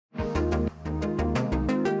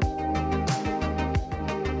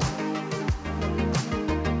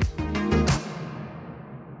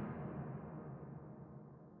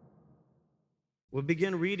We'll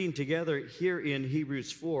begin reading together here in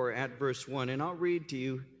Hebrews 4 at verse 1, and I'll read to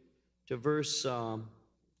you to verse 4,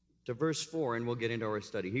 and we'll get into our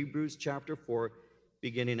study. Hebrews chapter 4,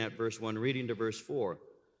 beginning at verse 1, reading to verse 4.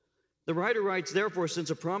 The writer writes, "Therefore, since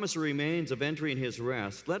a promise remains of entering his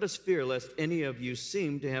rest, let us fear lest any of you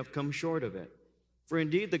seem to have come short of it. For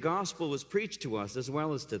indeed the gospel was preached to us as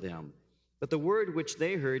well as to them. But the word which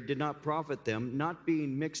they heard did not profit them, not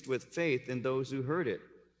being mixed with faith in those who heard it.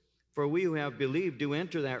 For we who have believed do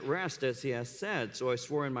enter that rest, as he has said, so I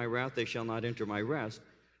swore in my wrath they shall not enter my rest,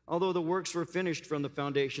 although the works were finished from the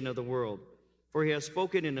foundation of the world. For he has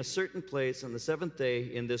spoken in a certain place on the seventh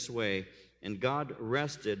day in this way, and God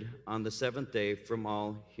rested on the seventh day from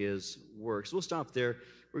all his works." We'll stop there.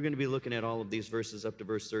 We're going to be looking at all of these verses up to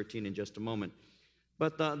verse 13 in just a moment.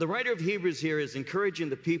 But the writer of Hebrews here is encouraging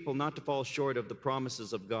the people not to fall short of the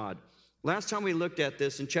promises of God. Last time we looked at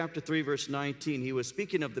this in chapter 3, verse 19, he was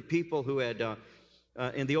speaking of the people who had,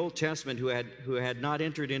 in the Old Testament, who had not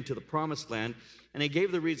entered into the promised land, and he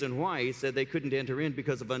gave the reason why. He said they couldn't enter in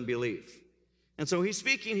because of unbelief. And so he's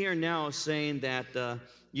speaking here now saying that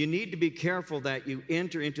you need to be careful that you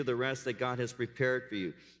enter into the rest that God has prepared for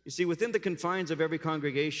you. You see, within the confines of every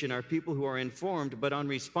congregation are people who are informed but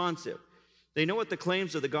unresponsive. They know what the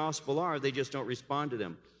claims of the gospel are, they just don't respond to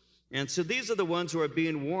them. And so these are the ones who are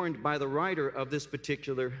being warned by the writer of this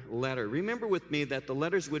particular letter. Remember with me that the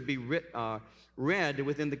letters would be read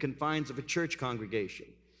within the confines of a church congregation.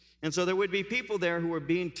 And so there would be people there who were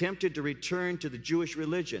being tempted to return to the Jewish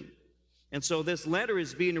religion. And so this letter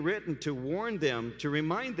is being written to warn them, to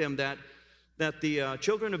remind them that the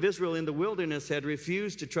children of Israel in the wilderness had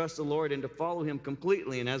refused to trust the Lord and to follow him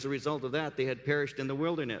completely. And as a result of that, they had perished in the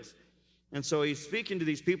wilderness. And so he's speaking to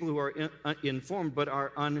these people who are informed but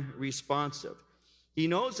are unresponsive. He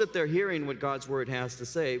knows that they're hearing what God's word has to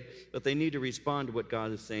say, but they need to respond to what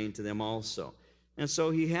God is saying to them also. And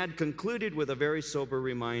so he had concluded with a very sober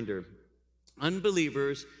reminder.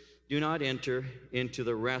 Unbelievers do not enter into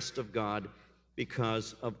the rest of God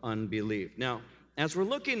because of unbelief. Now, as we're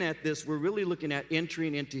looking at this, we're really looking at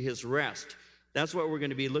entering into his rest. That's what we're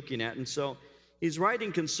going to be looking at. And so he's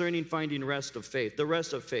writing concerning finding rest of faith, the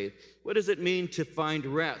rest of faith. What does it mean to find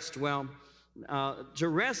rest? Well, to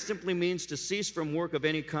rest simply means to cease from work of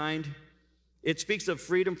any kind. It speaks of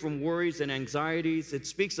freedom from worries and anxieties. It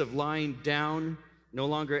speaks of lying down, no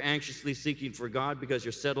longer anxiously seeking for God because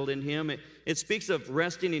you're settled in him. It speaks of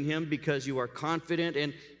resting in him because you are confident.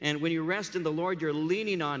 And when you rest in the Lord, you're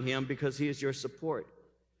leaning on him because he is your support.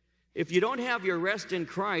 If you don't have your rest in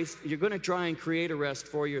Christ, you're going to try and create a rest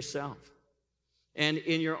for yourself. And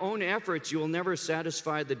in your own efforts, you will never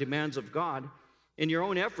satisfy the demands of God. In your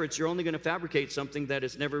own efforts, you're only going to fabricate something that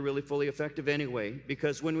is never really fully effective anyway.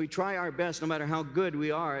 Because when we try our best, no matter how good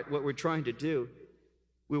we are at what we're trying to do,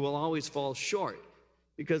 we will always fall short.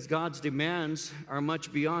 Because God's demands are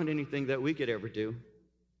much beyond anything that we could ever do.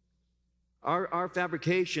 Our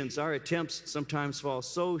fabrications, our attempts sometimes fall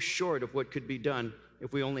so short of what could be done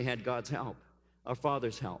if we only had God's help, our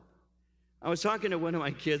Father's help. I was talking to one of my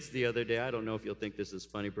kids the other day. I don't know if you'll think this is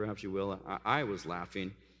funny. Perhaps you will. I was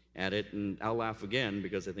laughing at it, and I'll laugh again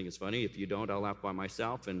because I think it's funny. If you don't, I'll laugh by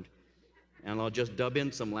myself, and I'll just dub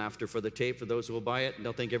in some laughter for the tape for those who will buy it, and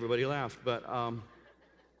they'll think everybody laughed. But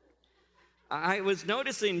I was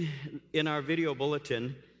noticing in our video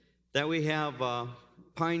bulletin that we have a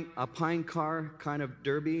pine car kind of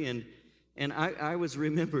derby, and I was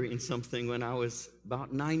remembering something when I was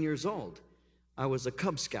about 9 years old. I was a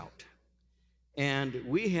Cub Scout. And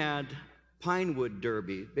we had pine wood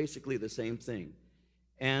derby, basically the same thing.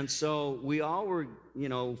 And so we all were,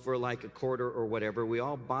 for like a quarter or whatever, we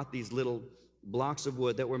all bought these little blocks of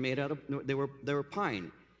wood that were made out of, they were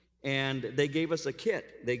pine. And they gave us a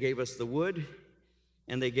kit. They gave us the wood,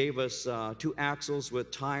 and they gave us 2 axles with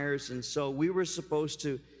tires. And so we were supposed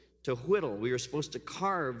to whittle. We were supposed to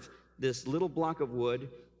carve this little block of wood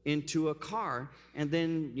into a car. And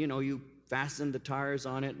then, you fasten the tires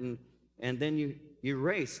on it, and then you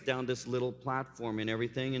race down this little platform and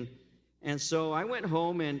everything. And so I went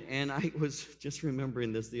home, and I was just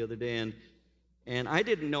remembering this the other day, and I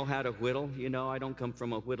didn't know how to whittle. I don't come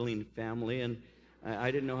from a whittling family, and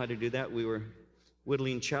I didn't know how to do that. We were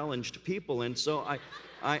whittling challenged people. And so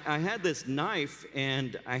I had this knife,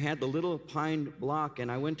 and I had the little pine block,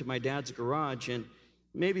 and I went to my dad's garage, and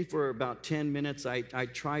maybe for about 10 minutes, I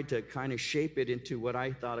tried to kind of shape it into what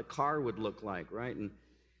I thought a car would look like, right?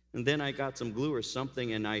 And then I got some glue or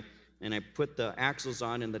something, and I put the axles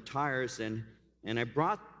on and the tires, and I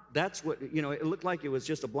brought, that's what, it looked like it was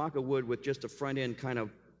just a block of wood with just a front end kind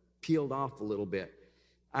of peeled off a little bit.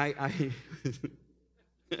 I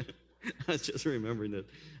was just remembering this.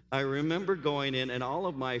 I remember going in, and all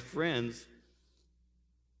of my friends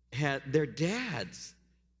had, their dads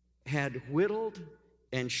had whittled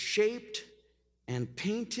and shaped and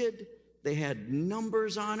painted. They had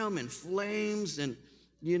numbers on them and flames and,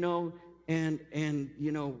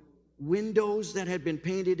 windows that had been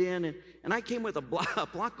painted in. And I came with a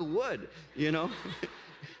block of wood, and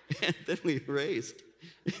then we raced.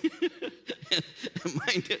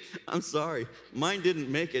 I'm sorry, mine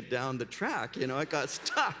didn't make it down the track. I got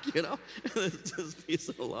stuck, this piece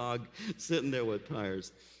of log sitting there with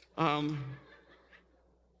tires.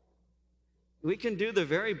 We can do the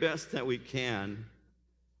very best that we can,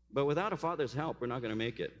 but without a father's help, we're not going to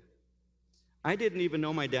make it. I didn't even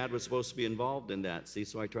know my dad was supposed to be involved in that,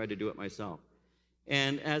 so I tried to do it myself.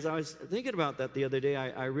 And as I was thinking about that the other day,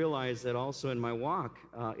 I realized that also in my walk,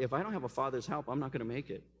 if I don't have a father's help, I'm not going to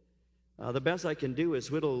make it. The best I can do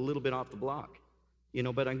is whittle a little bit off the block,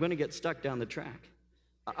 but I'm going to get stuck down the track.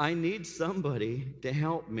 I need somebody to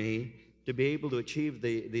help me to be able to achieve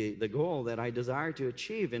the goal that I desire to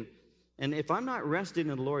achieve. And if I'm not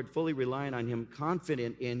resting in the Lord, fully relying on Him,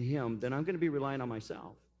 confident in Him, then I'm going to be relying on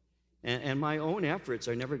myself. And my own efforts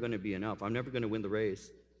are never going to be enough. I'm never going to win the race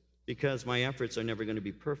because my efforts are never going to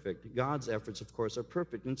be perfect. God's efforts, of course, are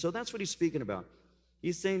perfect. And so that's what He's speaking about.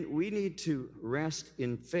 He's saying we need to rest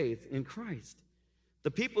in faith in Christ. The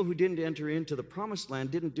people who didn't enter into the promised land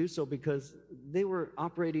didn't do so because they were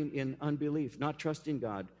operating in unbelief, not trusting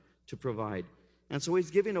God to provide. And so He's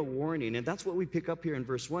giving a warning, and that's what we pick up here in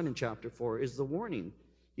verse 1 in chapter 4, is the warning.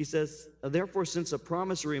 He says, therefore, since a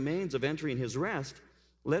promise remains of entering His rest,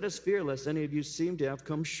 let us fear lest any of you seem to have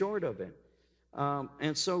come short of it.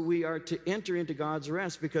 And so we are to enter into God's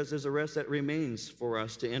rest because there's a rest that remains for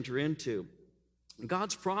us to enter into.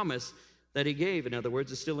 God's promise that He gave, in other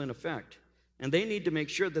words, is still in effect. And they need to make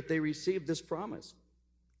sure that they receive this promise.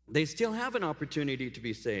 They still have an opportunity to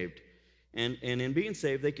be saved. And in being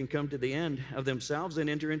saved, they can come to the end of themselves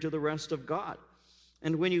and enter into the rest of God.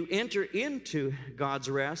 And when you enter into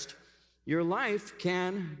God's rest, your life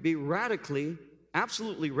can be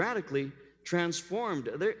absolutely radically transformed.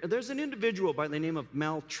 There's an individual by the name of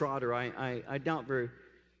Mel Trotter. I doubt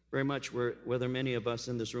very much whether many of us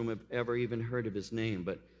in this room have ever even heard of his name,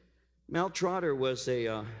 but Mel Trotter was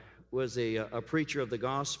a preacher of the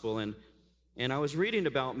gospel, and I was reading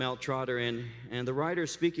about Mel Trotter, and the writer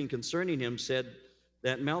speaking concerning him said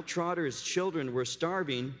that Mel Trotter's children were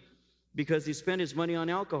starving because he spent his money on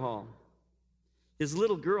alcohol. His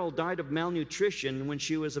little girl died of malnutrition when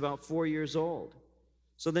she was about 4 years old.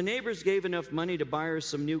 So the neighbors gave enough money to buy her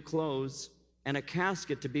some new clothes and a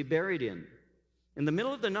casket to be buried in. In the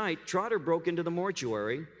middle of the night, Trotter broke into the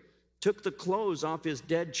mortuary, took the clothes off his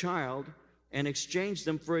dead child, and exchanged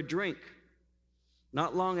them for a drink.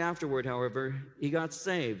 Not long afterward, however, he got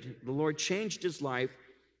saved. The Lord changed his life,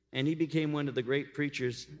 and he became one of the great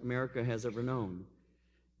preachers America has ever known.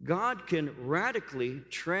 God can radically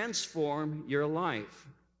transform your life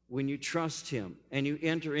when you trust Him and you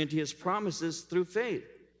enter into His promises through faith.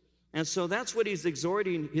 And so that's what He's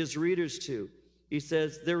exhorting His readers to. He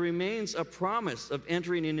says, there remains a promise of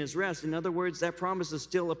entering in His rest. In other words, that promise is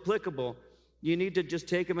still applicable. You need to just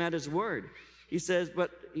take Him at His word. He says,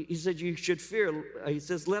 you should fear. He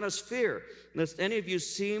says, let us fear, lest any of you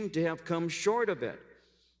seem to have come short of it.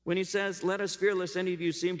 When he says, let us fear, lest any of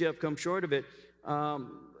you seem to have come short of it,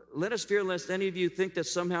 let us fear, lest any of you think that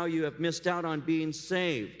somehow you have missed out on being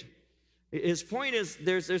saved. His point is,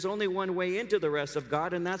 there's only one way into the rest of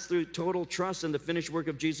God, and that's through total trust in the finished work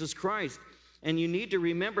of Jesus Christ. And you need to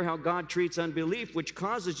remember how God treats unbelief, which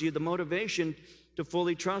causes you the motivation to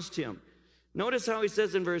fully trust Him. Notice how he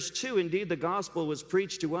says in verse 2, indeed, the gospel was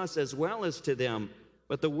preached to us as well as to them,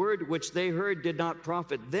 but the word which they heard did not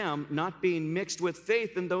profit them, not being mixed with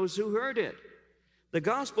faith in those who heard it. The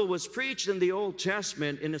gospel was preached in the Old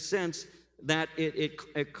Testament in a sense that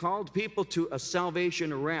it called people to a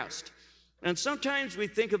salvation rest. And sometimes we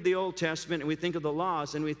think of the Old Testament and we think of the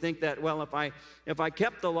laws and we think that, well, if I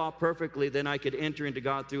kept the law perfectly, then I could enter into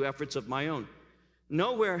God through efforts of my own.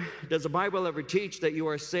 Nowhere does the Bible ever teach that you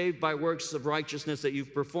are saved by works of righteousness that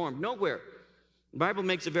you've performed. Nowhere. The Bible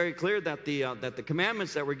makes it very clear that the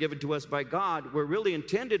commandments that were given to us by God were really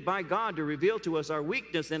intended by God to reveal to us our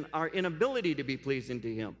weakness and our inability to be pleasing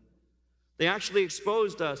to Him. They actually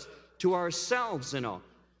exposed us to ourselves and all.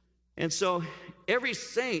 And so every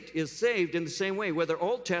saint is saved in the same way, whether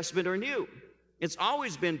Old Testament or New. It's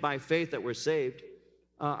always been by faith that we're saved.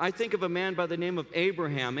 I think of a man by the name of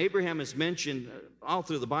Abraham. Abraham is mentioned all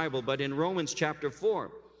through the Bible, but in Romans chapter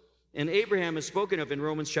 4. And Abraham is spoken of in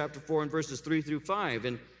Romans chapter 4 in verses 3 through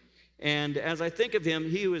 5. And as I think of him,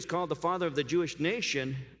 he who is called the father of the Jewish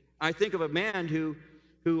nation, I think of a man who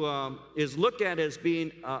is looked at as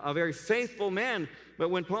being a very faithful man. But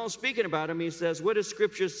when Paul's speaking about him, he says, what does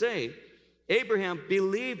Scripture say? Abraham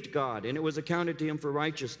believed God, and it was accounted to him for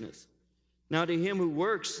righteousness. Now to him who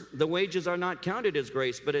works, the wages are not counted as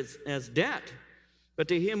grace, but as debt. But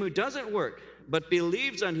to him who doesn't work, but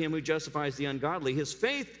believes on him who justifies the ungodly, his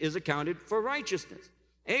faith is accounted for righteousness.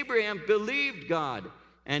 Abraham believed God,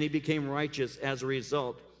 and he became righteous as a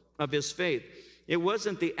result of his faith. It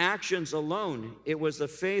wasn't the actions alone. It was the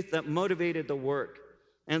faith that motivated the work.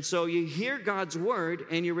 And so you hear God's word,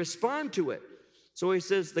 and you respond to it. So he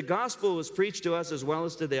says, the gospel was preached to us as well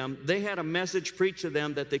as to them. They had a message preached to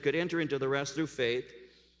them that they could enter into the rest through faith.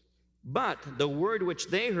 But the word which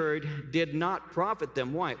they heard did not profit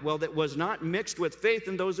them. Why? Well, that was not mixed with faith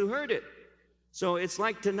in those who heard it. So it's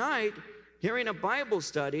like tonight, hearing a Bible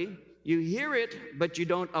study, you hear it, but you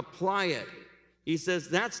don't apply it. He says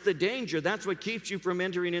that's the danger. That's what keeps you from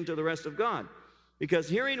entering into the rest of God. Because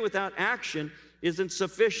hearing without action isn't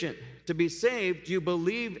sufficient. To be saved, you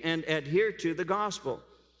believe and adhere to the gospel.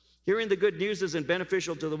 Hearing the good news isn't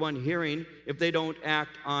beneficial to the one hearing if they don't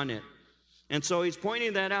act on it. And so he's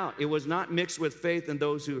pointing that out. It was not mixed with faith in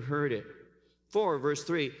those who heard it. 4, verse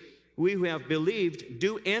 3, we who have believed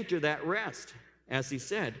do enter that rest, as he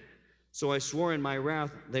said. So I swore in my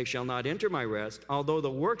wrath, they shall not enter my rest, although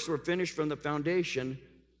the works were finished from the foundation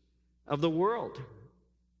of the world.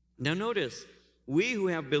 Now notice, we who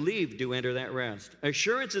have believed do enter that rest.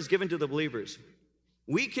 Assurance is given to the believers.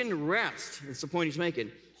 We can rest. That's the point he's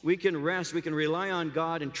making. We can rest. We can rely on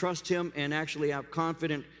God and trust him and actually have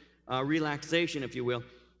confident relaxation, if you will,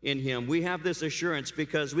 in him. We have this assurance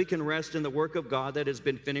because we can rest in the work of God that has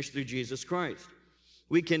been finished through Jesus Christ.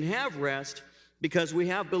 We can have rest because we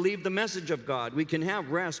have believed the message of God. We can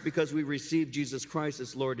have rest because we received Jesus Christ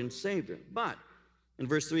as Lord and Savior. But in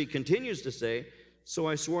verse 3, he continues to say, so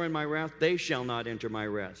I swore in my wrath, they shall not enter my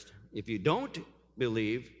rest. If you don't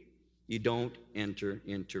believe, you don't enter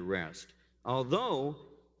into rest. Although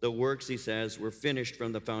the works, he says, were finished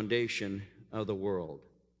from the foundation of the world.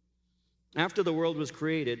 After the world was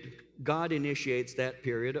created, God initiates that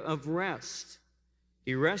period of rest.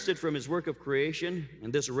 He rested from his work of creation,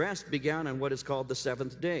 and this rest began on what is called the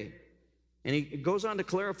seventh day. And he goes on to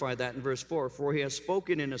clarify that in verse 4, for he has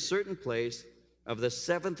spoken in a certain place of the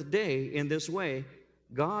seventh day in this way,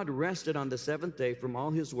 God rested on the seventh day from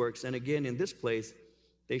all his works, and again in this place,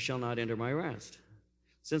 they shall not enter my rest.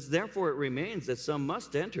 Since therefore it remains that some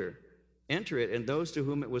must enter it, and those to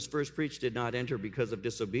whom it was first preached did not enter because of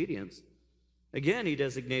disobedience. Again, he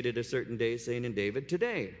designated a certain day, saying in David,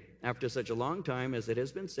 today, after such a long time as it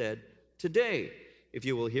has been said, today, if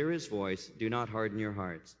you will hear his voice, do not harden your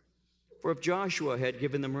hearts. For if Joshua had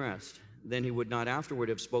given them rest, then he would not afterward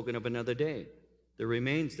have spoken of another day. There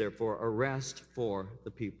remains, therefore, a rest for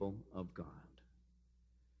the people of God.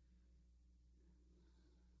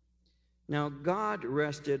 Now, God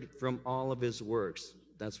rested from all of his works.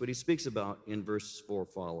 That's what he speaks about in verse 4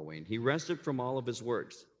 following. He rested from all of his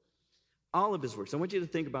works. All of his works. I want you to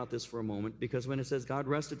think about this for a moment, because when it says God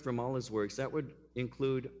rested from all his works, that would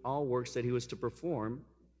include all works that he was to perform,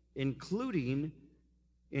 including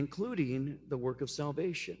the work of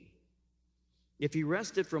salvation. If he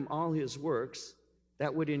rested from all his works,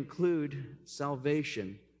 that would include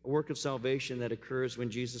salvation, a work of salvation that occurs when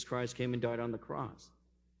Jesus Christ came and died on the cross.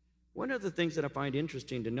 One of the things that I find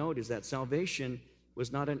interesting to note is that salvation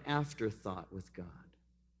was not an afterthought with God.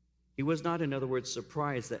 He was not, in other words,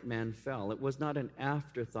 surprised that man fell. It was not an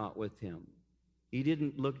afterthought with him. He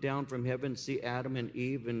didn't look down from heaven, see Adam and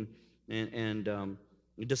Eve, and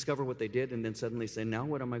discover what they did, and then suddenly say, now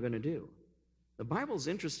what am I going to do? The Bible's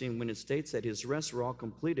interesting when it states that his rests were all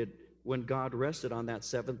completed when God rested on that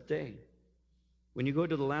seventh day. When you go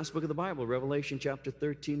to the last book of the Bible, Revelation chapter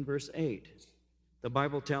 13, verse 8, the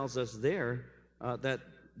Bible tells us there that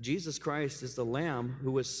Jesus Christ is the Lamb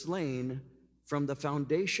who was slain from the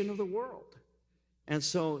foundation of the world. And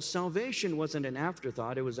so salvation wasn't an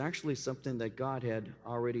afterthought. It was actually something that God had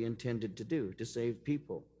already intended to do, to save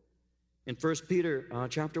people. In 1 Peter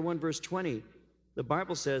chapter 1, verse 20, the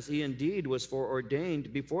Bible says, he indeed was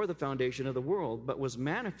foreordained before the foundation of the world, but was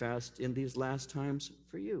manifest in these last times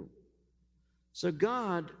for you. So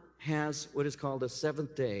God has what is called a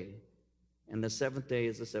seventh day, and the seventh day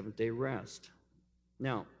is the seventh-day rest.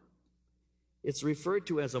 Now, it's referred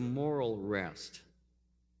to as a moral rest.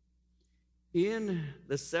 In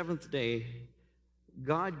the seventh day,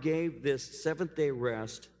 God gave this seventh-day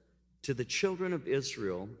rest to the children of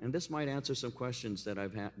Israel, and this might answer some questions that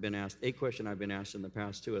I've been asked, a question I've been asked in the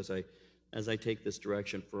past too, as I take this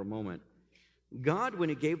direction for a moment. God, when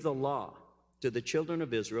he gave the law to the children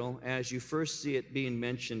of Israel, as you first see it being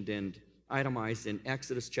mentioned in itemized in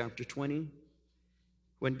Exodus chapter 20.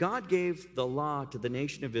 When God gave the law to the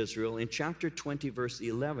nation of Israel, in chapter 20, verse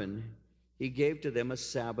 11, he gave to them a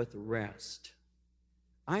Sabbath rest.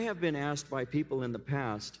 I have been asked by people in the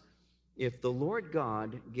past, if the Lord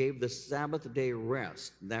God gave the Sabbath day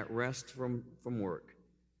rest, that rest from work,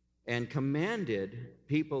 and commanded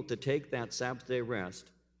people to take that Sabbath day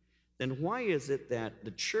rest, then why is it that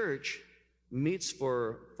the church meets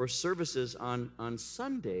for services on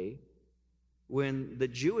Sunday when the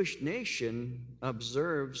Jewish nation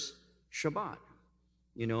observes Shabbat?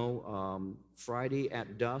 You know, Friday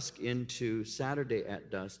at dusk into Saturday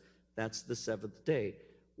at dusk, that's the seventh day.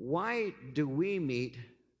 Why do we meet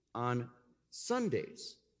on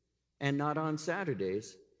Sundays and not on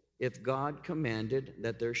Saturdays if God commanded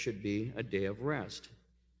that there should be a day of rest?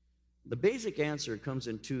 The basic answer comes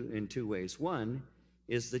in two ways. One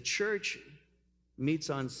is the church meets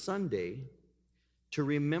on Sunday to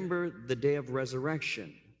remember the day of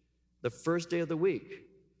resurrection, the first day of the week.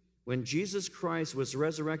 When Jesus Christ was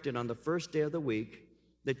resurrected on the first day of the week,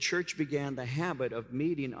 the church began the habit of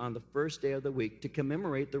meeting on the first day of the week to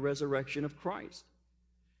commemorate the resurrection of Christ.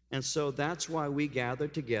 And so that's why we gather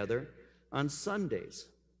together on Sundays.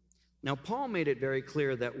 Now, Paul made it very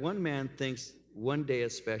clear that one man thinks one day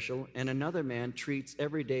is special and another man treats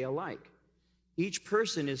every day alike. Each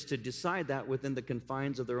person is to decide that within the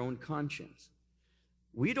confines of their own conscience.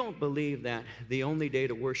 We don't believe that the only day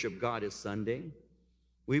to worship God is Sunday.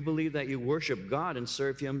 We believe that you worship God and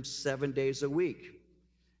serve Him 7 days a week.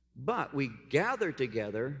 But we gather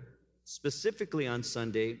together specifically on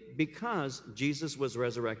Sunday because Jesus was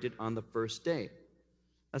resurrected on the first day.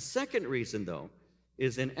 A second reason, though,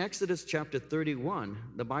 is in Exodus chapter 31,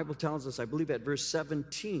 the Bible tells us, I believe at verse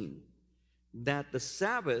 17, that the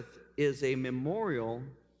Sabbath is a memorial,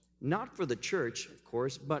 not for the church, of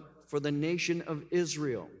course, but for the nation of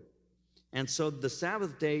Israel. And so the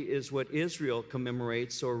Sabbath day is what Israel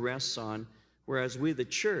commemorates or rests on, whereas we, the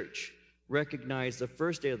church, recognize the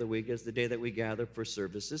first day of the week as the day that we gather for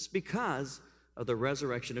services because of the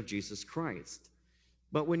resurrection of Jesus Christ.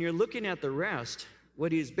 But when you're looking at the rest,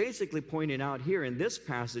 what he's basically pointing out here in this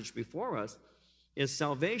passage before us is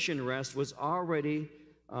salvation rest was already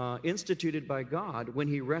instituted by God when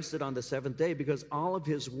he rested on the seventh day because all of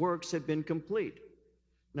his works had been complete.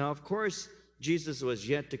 Now, of course, Jesus was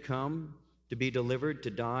yet to come, to be delivered, to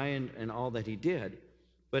die, and all that he did.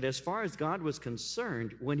 But as far as God was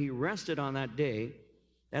concerned, when he rested on that day,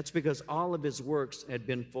 that's because all of his works had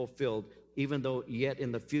been fulfilled, even though yet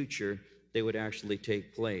in the future they would actually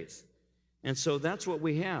take place. And so that's what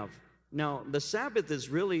we have. Now, the Sabbath is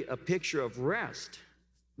really a picture of rest.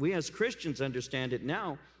 We as Christians understand it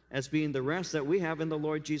now as being the rest that we have in the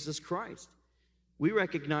Lord Jesus Christ. We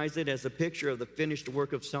recognize it as a picture of the finished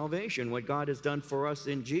work of salvation, what God has done for us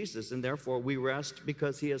in Jesus, and therefore we rest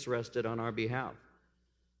because he has rested on our behalf.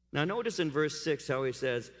 Now notice in verse 6 how he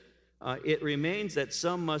says, it remains that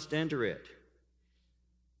some must enter it.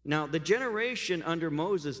 Now the generation under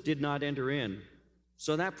Moses did not enter in,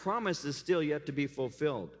 so that promise is still yet to be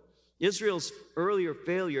fulfilled. Israel's earlier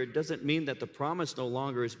failure doesn't mean that the promise no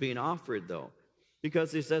longer is being offered, though,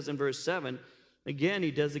 because he says in verse 7, again, he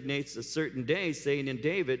designates a certain day, saying in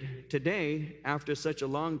David, today, after such a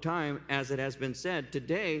long time as it has been said,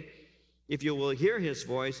 today, if you will hear his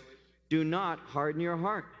voice, do not harden your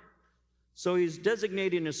heart. So he's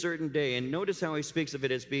designating a certain day, and notice how he speaks of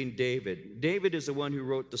it as being David. David is the one who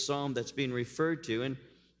wrote the psalm that's being referred to,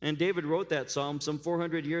 and David wrote that psalm some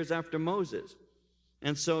 400 years after Moses.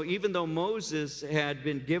 And so even though Moses had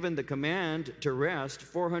been given the command to rest,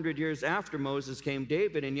 400 years after Moses came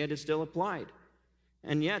David, and yet it still applied.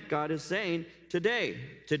 And yet God is saying, today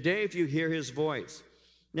if you hear his voice.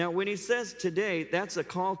 Now when he says today, that's a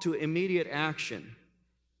call to immediate action.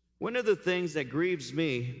 One of the things that grieves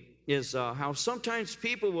me is how sometimes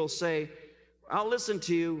people will say, I'll listen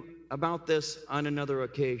to you about this on another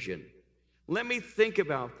occasion. Let me think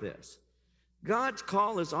about this. God's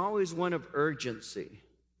call is always one of urgency.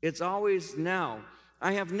 It's always now.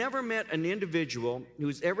 I have never met an individual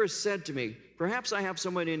who's ever said to me, perhaps I have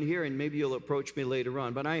someone in here and maybe you'll approach me later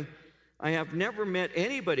on, but I have never met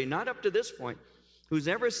anybody, not up to this point, who's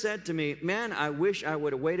ever said to me, man, I wish I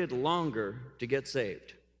would have waited longer to get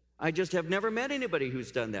saved. I just have never met anybody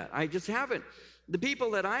who's done that. I just haven't. The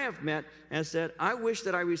people that I have met have said, I wish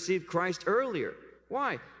that I received Christ earlier.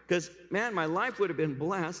 Why? Because, man, my life would have been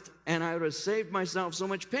blessed and I would have saved myself so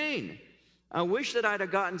much pain. I wish that I'd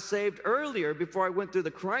have gotten saved earlier before I went through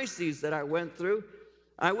the crises that I went through.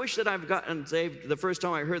 I wish that I've gotten saved the first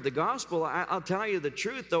time I heard the gospel. I'll tell you the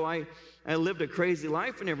truth, though I lived a crazy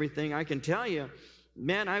life and everything, I can tell you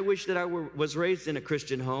man, I wish that I was raised in a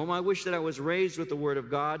Christian home. I wish that I was raised with the Word of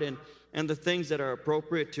God and the things that are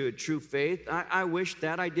appropriate to a true faith. I wish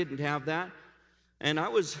that I didn't have that. And I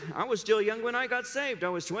was still young when I got saved. I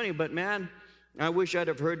was 20, but man, I wish I'd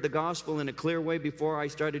have heard the gospel in a clear way before I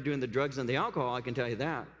started doing the drugs and the alcohol, I can tell you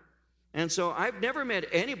that. And so I've never met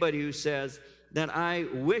anybody who says that I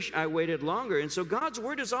wish I waited longer. And so God's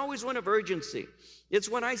word is always one of urgency. It's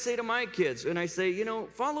what I say to my kids, and I say,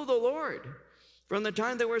 follow the Lord. From the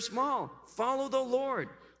time they were small, follow the Lord.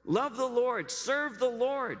 Love the Lord. Serve the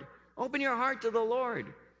Lord. Open your heart to the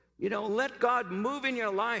Lord. Let God move in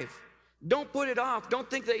your life. Don't put it off. Don't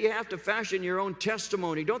think that you have to fashion your own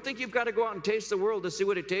testimony. Don't think you've got to go out and taste the world to see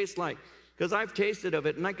what it tastes like. Because I've tasted of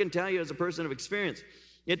it, and I can tell you as a person of experience,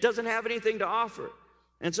 it doesn't have anything to offer.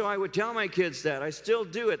 And so I would tell my kids that. I still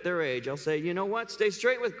do at their age. I'll say, you know what? Stay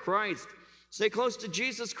straight with Christ. Stay close to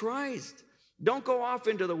Jesus Christ. Don't go off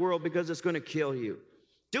into the world because it's going to kill you.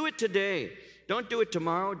 Do it today. Don't do it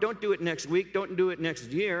tomorrow. Don't do it next week. Don't do it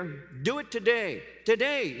next year. Do it today.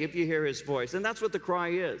 Today, if you hear his voice. And that's what the cry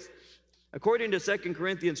is. According to 2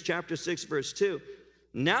 Corinthians chapter 6, verse 2,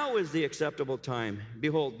 now is the acceptable time.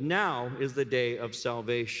 Behold, now is the day of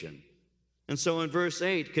salvation. And so in verse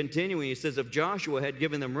 8, continuing, he says, if Joshua had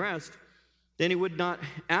given them rest, then he would not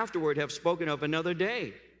afterward have spoken of another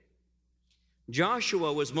day.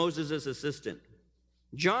 Joshua was Moses' assistant.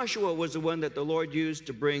 Joshua was the one that the Lord used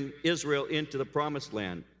to bring Israel into the promised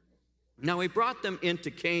land. Now, he brought them into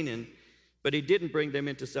Canaan, but he didn't bring them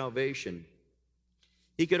into salvation.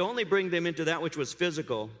 He could only bring them into that which was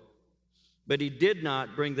physical, but he did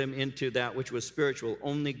not bring them into that which was spiritual.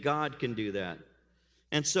 Only God can do that.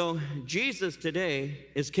 And so Jesus today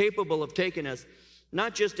is capable of taking us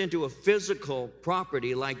not just into a physical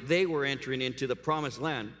property like they were entering into the promised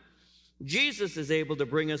land. Jesus is able to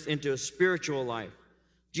bring us into a spiritual life.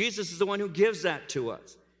 Jesus is the one who gives that to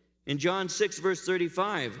us. In John 6, verse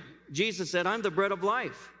 35, Jesus said, I'm the bread of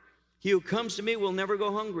life. He who comes to me will never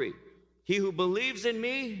go hungry. He who believes in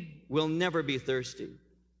me will never be thirsty.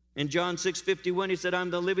 In John 6:51, he said,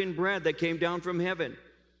 I'm the living bread that came down from heaven.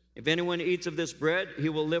 If anyone eats of this bread, he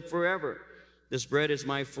will live forever. This bread is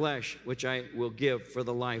my flesh, which I will give for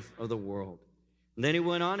the life of the world. And then he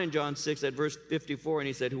went on in John 6 at verse 54, and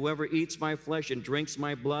he said, whoever eats my flesh and drinks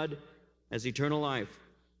my blood has eternal life,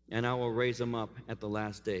 and I will raise him up at the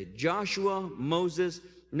last day. Joshua, Moses,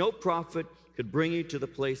 no prophet could bring you to the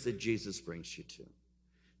place that Jesus brings you to.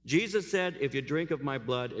 Jesus said, if you drink of my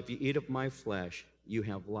blood, if you eat of my flesh, you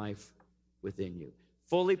have life within you.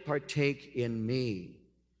 Fully partake in me.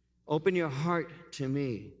 Open your heart to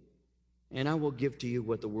me, and I will give to you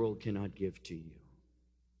what the world cannot give to you.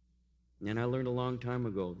 And I learned a long time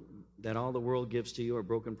ago that all the world gives to you are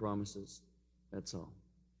broken promises. That's all.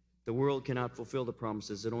 The world cannot fulfill the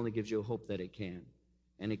promises. It only gives you a hope that it can.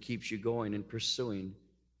 And it keeps you going and pursuing,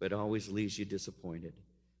 but always leaves you disappointed.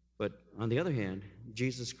 But on the other hand,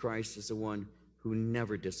 Jesus Christ is the one who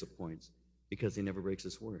never disappoints because he never breaks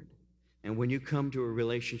his word. And when you come to a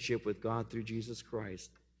relationship with God through Jesus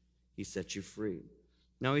Christ, he sets you free.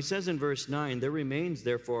 Now he says in verse 9, there remains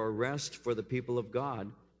therefore a rest for the people of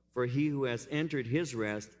God, for he who has entered his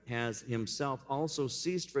rest has himself also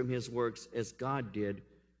ceased from his works as God did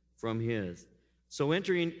from his. So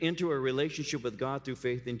entering into a relationship with God through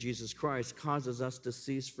faith in Jesus Christ causes us to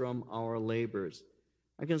cease from our labors.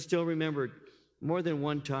 I can still remember more than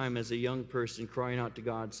one time as a young person crying out to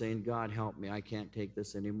God saying, God, help me. I can't take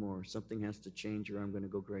this anymore. Something has to change or I'm going to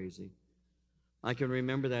go crazy. I can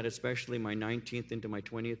remember that especially my 19th into my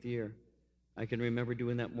 20th year. I can remember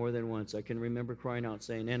doing that more than once. I can remember crying out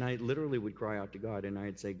saying, and I literally would cry out to God and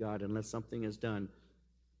I'd say, God, unless something is done,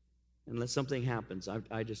 unless something happens,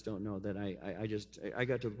 I just don't know that I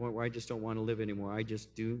got to the point where I just don't want to live anymore. I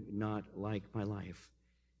just do not like my life.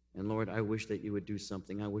 And Lord, I wish that you would do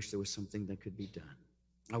something. I wish there was something that could be done.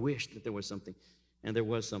 I wish that there was something, and there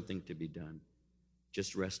was something to be done.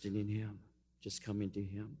 Just resting in him, just coming to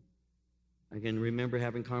him. I can remember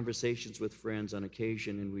having conversations with friends on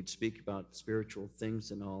occasion, and we'd speak about spiritual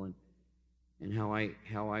things and all, and how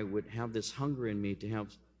I would have this hunger in me to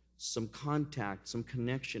have some contact, some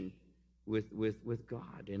connection with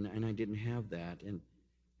God, and I didn't have that. And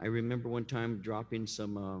I remember one time dropping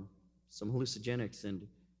some hallucinogenics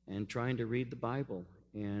and trying to read the Bible,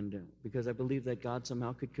 and because I believed that God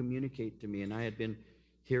somehow could communicate to me, and I had been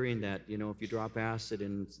hearing that, you know, if you drop acid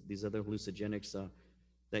and these other hallucinogenics,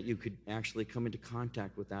 that you could actually come into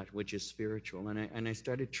contact with that which is spiritual. And I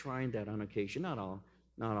started trying that on occasion, not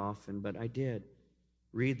often, but I did.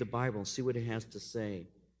 Read the Bible, see what it has to say.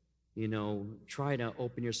 You know, try to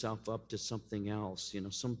open yourself up to something else, you know,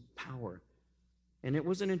 some power. And it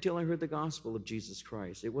wasn't until I heard the gospel of Jesus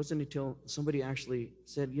Christ, it wasn't until somebody actually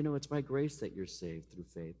said, you know, it's by grace that you're saved through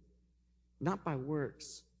faith, not by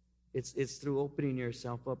works. It's through opening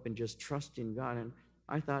yourself up and just trusting God. And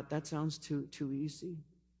I thought, that sounds too easy.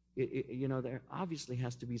 You know, there obviously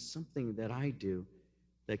has to be something that I do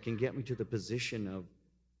that can get me to the position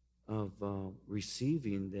of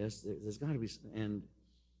receiving this. There's got to be,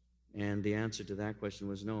 and the answer to that question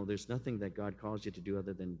was no. There's nothing that God calls you to do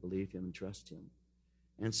other than believe Him and trust Him.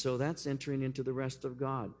 And so that's entering into the rest of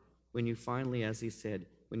God. When you finally, as He said,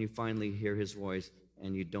 when you finally hear His voice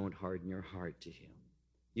and you don't harden your heart to Him,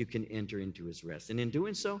 you can enter into His rest. And in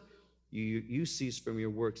doing so, you cease from your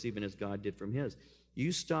works, even as God did from His.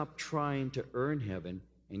 You stop trying to earn heaven,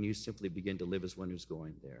 and you simply begin to live as one who's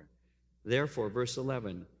going there. Therefore, verse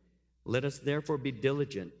 11, let us therefore be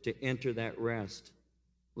diligent to enter that rest,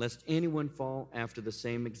 lest anyone fall after the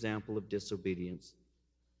same example of disobedience.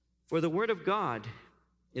 For the word of God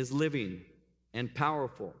is living and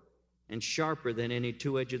powerful and sharper than any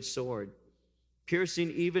two-edged sword,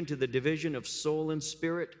 piercing even to the division of soul and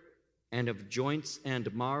spirit and of joints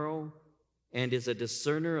and marrow, and is a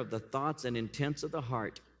discerner of the thoughts and intents of the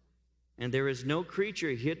heart. And there is no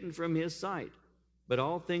creature hidden from His sight, but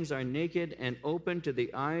all things are naked and open to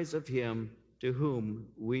the eyes of Him to whom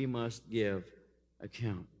we must give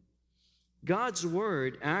account. God's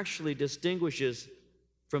word actually distinguishes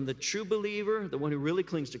from the true believer, the one who really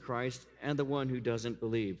clings to Christ, and the one who doesn't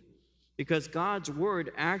believe. Because God's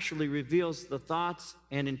word actually reveals the thoughts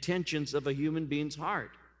and intentions of a human being's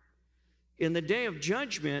heart. In the day of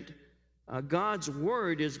judgment, God's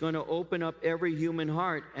word is going to open up every human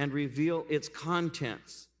heart and reveal its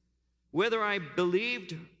contents, whether I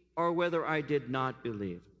believed or whether I did not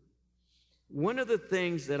believe. One of the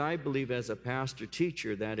things that I believe as a pastor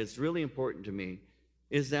teacher that is really important to me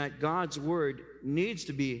is that God's word needs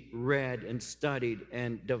to be read and studied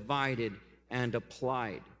and divided and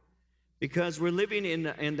applied. Because we're living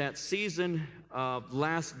in that season of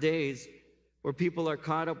last days where people are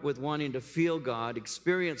caught up with wanting to feel God,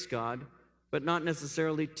 experience God, but not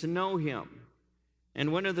necessarily to know Him.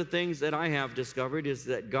 And one of the things that I have discovered is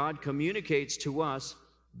that God communicates to us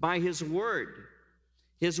by His word.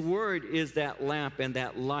 His word is that lamp and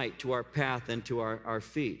that light to our path and to our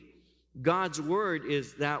feet. God's word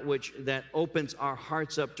is that opens our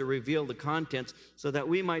hearts up to reveal the contents so that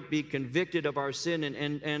we might be convicted of our sin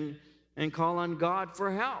and call on God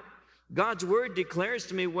for help. God's word declares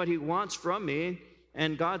to me what He wants from me,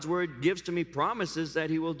 and God's word gives to me promises that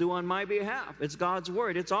He will do on my behalf. It's God's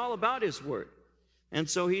word. It's all about His word. And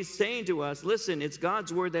so He's saying to us, listen, it's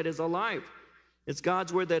God's word that is alive. It's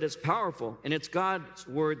God's word that is powerful, and it's God's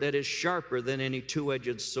word that is sharper than any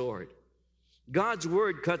two-edged sword. God's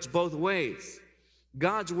word cuts both ways.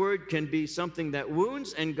 God's word can be something that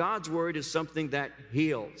wounds, and God's word is something that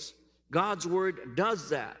heals. God's word does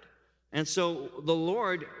that. And so the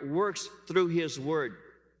Lord works through His word,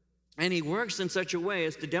 and He works in such a way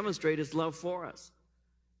as to demonstrate His love for us.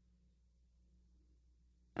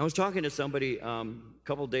 I was talking to somebody a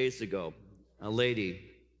couple days ago, a lady,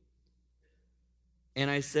 and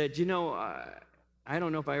I said, you know, I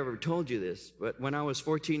don't know if I ever told you this, but when I was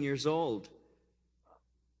 14 years old,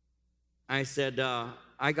 I said,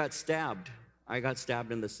 I got stabbed. I got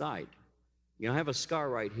stabbed in the side. You know, I have a scar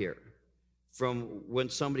right here from when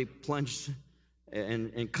somebody plunged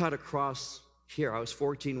and cut across here. I was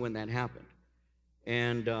 14 when that happened.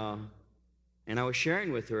 And I was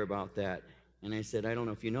sharing with her about that. And I said, I don't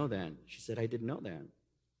know if you know that. She said, I didn't know that.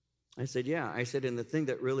 I said, yeah. I said, and the thing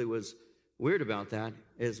that really was weird about that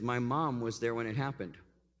is my mom was there when it happened.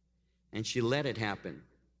 And she let it happen.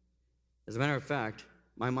 As a matter of fact,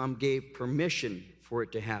 my mom gave permission for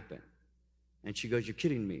it to happen. And she goes, you're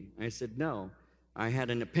kidding me. I said, no. I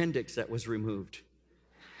had an appendix that was removed.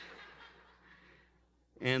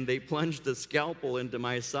 And they plunged the scalpel into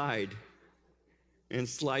my side and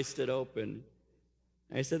sliced it open.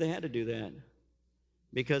 I said they had to do that.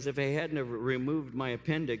 Because if they hadn't have removed my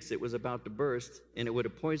appendix, it was about to burst, and it would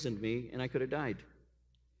have poisoned me, and I could have died.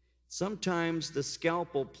 Sometimes the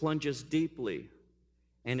scalpel plunges deeply,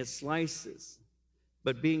 and it slices.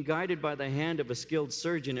 But being guided by the hand of a skilled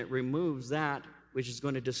surgeon, it removes that which is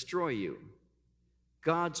going to destroy you.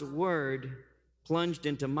 God's word plunged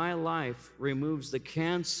into my life removes the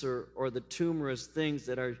cancer or the tumorous things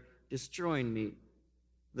that are destroying me,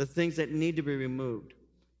 the things that need to be removed.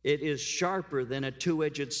 It is sharper than a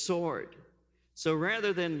two-edged sword. So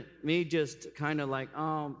rather than me just kind of like,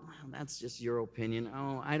 oh, that's just your opinion.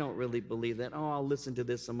 Oh, I don't really believe that. Oh, I'll listen to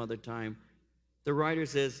this some other time. The writer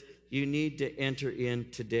says, you need to enter in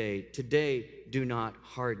today. Today, do not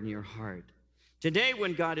harden your heart. Today,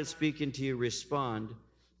 when God is speaking to you, respond,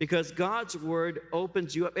 because God's word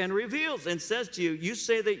opens you up and reveals and says to you, you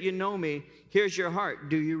say that you know me, here's your heart.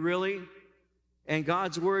 Do you really? And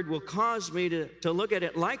God's word will cause me to look at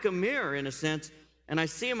it like a mirror, in a sense, and I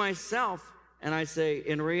see myself, and I say,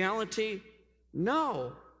 in reality,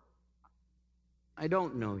 no, I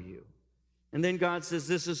don't know you. And then God says,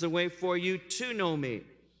 this is a way for you to know me,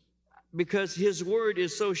 because his word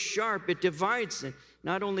is so sharp, it divides. And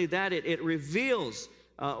not only that, it reveals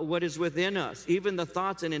what is within us. Even the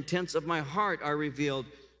thoughts and intents of my heart are revealed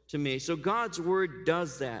to me. So God's word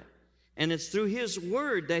does that. And it's through his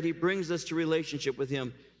word that he brings us to relationship with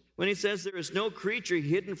him. When he says there is no creature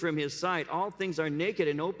hidden from his sight, all things are naked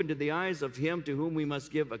and open to the eyes of him to whom we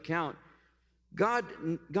must give account. God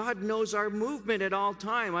knows our movement at all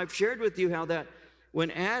time. I've shared with you how that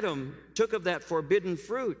when Adam took of that forbidden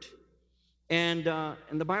fruit, and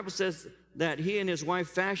the Bible says that he and his wife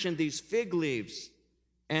fashioned these fig leaves,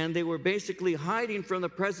 and they were basically hiding from the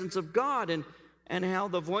presence of God, and how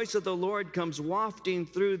the voice of the Lord comes wafting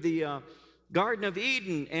through the Garden of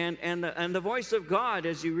Eden, and the voice of God,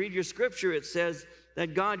 as you read your scripture, it says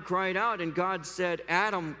that God cried out, and God said,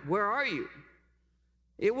 Adam, where are you?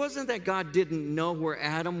 It wasn't that God didn't know where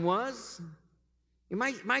Adam was.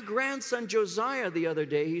 My grandson Josiah the other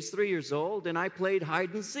day, he's 3 years old, and I played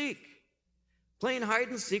hide and seek. Playing hide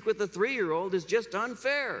and seek with a 3-year-old is just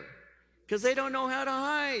unfair, because they don't know how to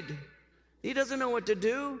hide. He doesn't know what to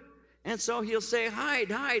do. And so he'll say, hide,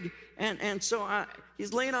 hide. And so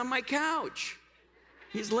he's laying on my couch.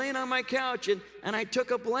 He's laying on my couch, and I took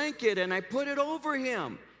a blanket and I put it over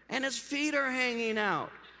him, and his feet are hanging out.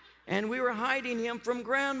 And we were hiding him from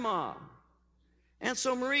Grandma. And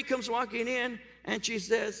so Marie comes walking in, and she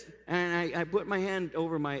says, and I put my hand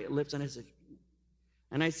over my lips, and I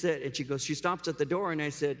said, and she goes, she stops at the door, and I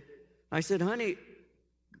said, honey,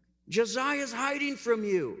 Josiah's hiding from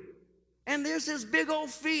you. And there's his big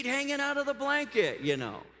old feet hanging out of the blanket, you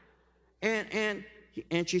know. And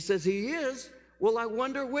she says, he is? Well, I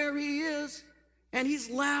wonder where he is. And he's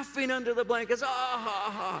laughing under the blankets, ha,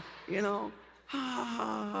 ha, you know, ha,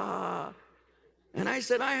 ha, ha. And I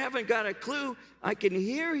said, I haven't got a clue. I can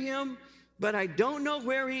hear him, but I don't know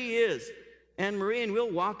where he is. And Marie and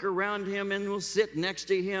we'll walk around him, and we'll sit next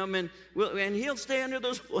to him, and he'll stay under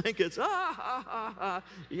those blankets. Ha, ha, ha, ha.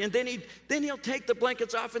 And then he'll take the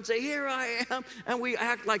blankets off and say, here I am. And we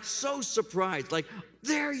act like so surprised, like,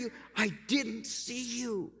 I didn't see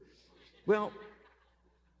you. Well,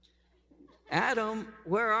 Adam,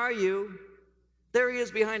 where are you? There he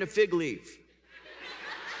is behind a fig leaf.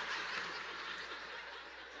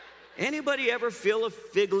 Anybody ever feel a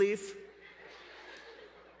fig leaf?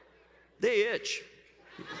 They itch.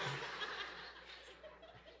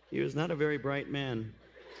 He was not a very bright man.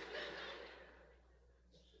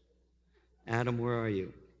 Adam, where are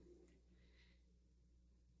you?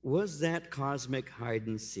 Was that cosmic hide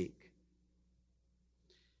and seek?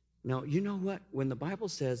 No, you know what? When the Bible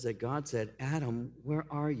says that God said, Adam, where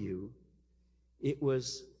are you? It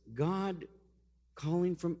was God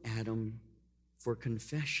calling from Adam for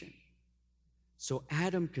confession. So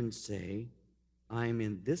Adam can say, I'm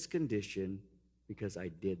in this condition because I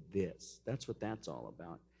did this. That's what that's all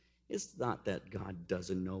about. It's not that God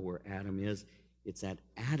doesn't know where Adam is. It's that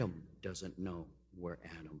Adam doesn't know where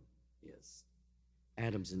Adam is.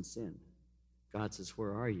 Adam's in sin. God says,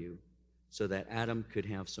 where are you? So that Adam could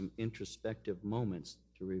have some introspective moments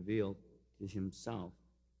to reveal to himself,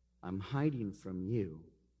 I'm hiding from you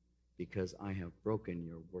because I have broken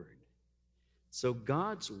your word. So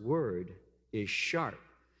God's word is sharp.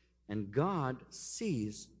 And God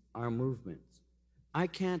sees our movements. I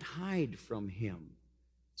can't hide from him.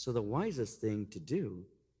 So the wisest thing to do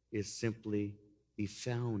is simply be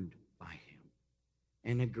found by him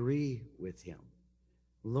and agree with him.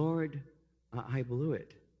 Lord, I blew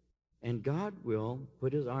it. And God will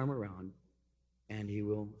put his arm around, and he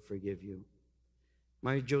will forgive you.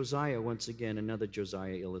 My Josiah, once again, another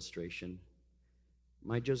Josiah illustration.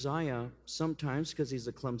 My Josiah, sometimes, because he's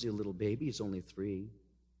a clumsy little baby, he's only 3,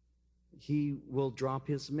 he will drop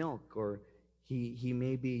his milk, or he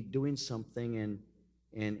may be doing something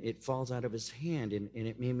and it falls out of his hand, and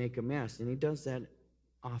it may make a mess. And he does that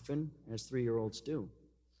often, as 3-year-olds do.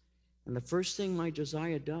 And the first thing my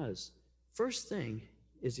Josiah does, first thing,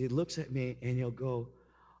 is he looks at me and he'll go,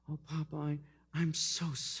 oh, Papa, I'm so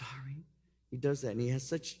sorry. He does that, and he has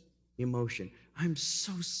such emotion. I'm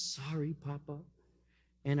so sorry, Papa.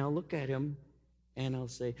 And I'll look at him, and I'll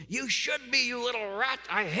say, you should be, you little rat.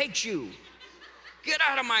 I hate you. Get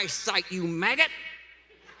out of my sight, you maggot.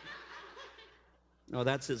 No,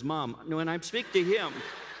 that's his mom. When I speak to him,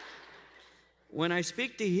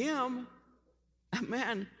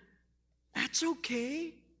 man, that's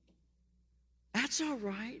okay. That's all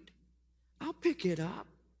right. I'll pick it up.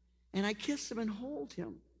 And I kiss him and hold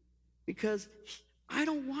him because I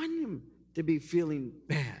don't want him to be feeling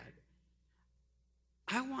bad.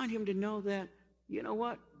 I want him to know that, you know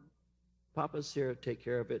what? Papa's here, take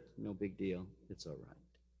care of it. No big deal. It's all right.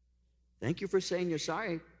 Thank you for saying you're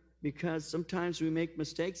sorry, because sometimes we make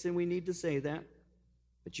mistakes and we need to say that.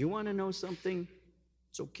 But you want to know something?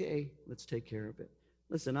 It's okay. Let's take care of it.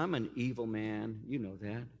 Listen, I'm an evil man. You know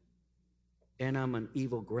that. And I'm an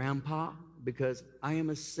evil grandpa because I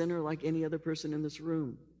am a sinner like any other person in this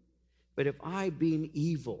room. But if I, being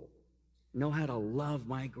evil, know how to love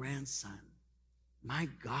my grandson, my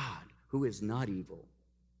God, who is not evil,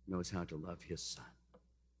 knows how to love his son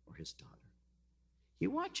or his daughter. He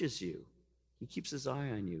watches you. He keeps his eye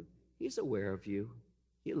on you. He's aware of you.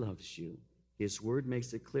 He loves you. His word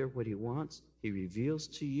makes it clear what he wants. He reveals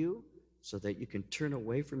to you so that you can turn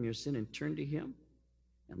away from your sin and turn to him.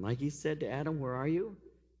 And like he said to Adam, where are you?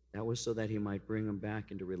 That was so that he might bring him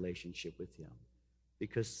back into relationship with him.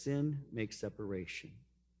 Because sin makes separation.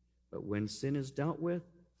 But when sin is dealt with,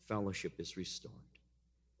 fellowship is restored.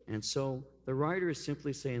 And so the writer is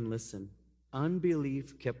simply saying, listen,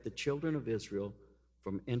 unbelief kept the children of Israel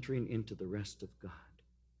from entering into the rest of God.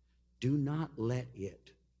 Do not let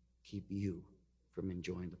it keep you from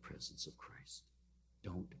enjoying the presence of Christ.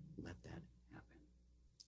 Don't let that